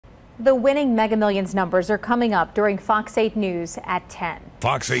The winning Mega Millions numbers are coming up during Fox 8 News at 10.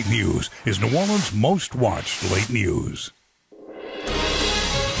 Fox 8 News is New Orleans' most watched late news.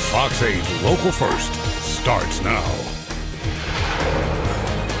 Fox 8 Local First starts now.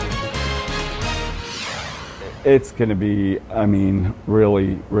 It's going to be,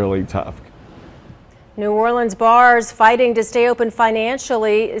 really, really tough. New Orleans bars fighting to stay open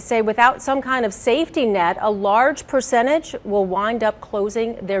financially say without some kind of safety net, a large percentage will wind up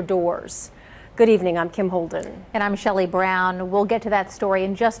closing their doors. Good evening, I'm Kim Holden. And I'm Shelley Brown. We'll get to that story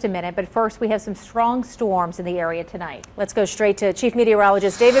in just a minute, but first we have some strong storms in the area tonight. Let's go straight to Chief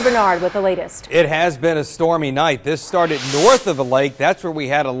Meteorologist David Bernard with the latest. It has been a stormy night. This started north of the lake. That's where we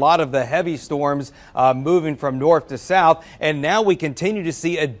had a lot of the heavy storms moving from north to south, and now we continue to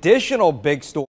see additional big storms.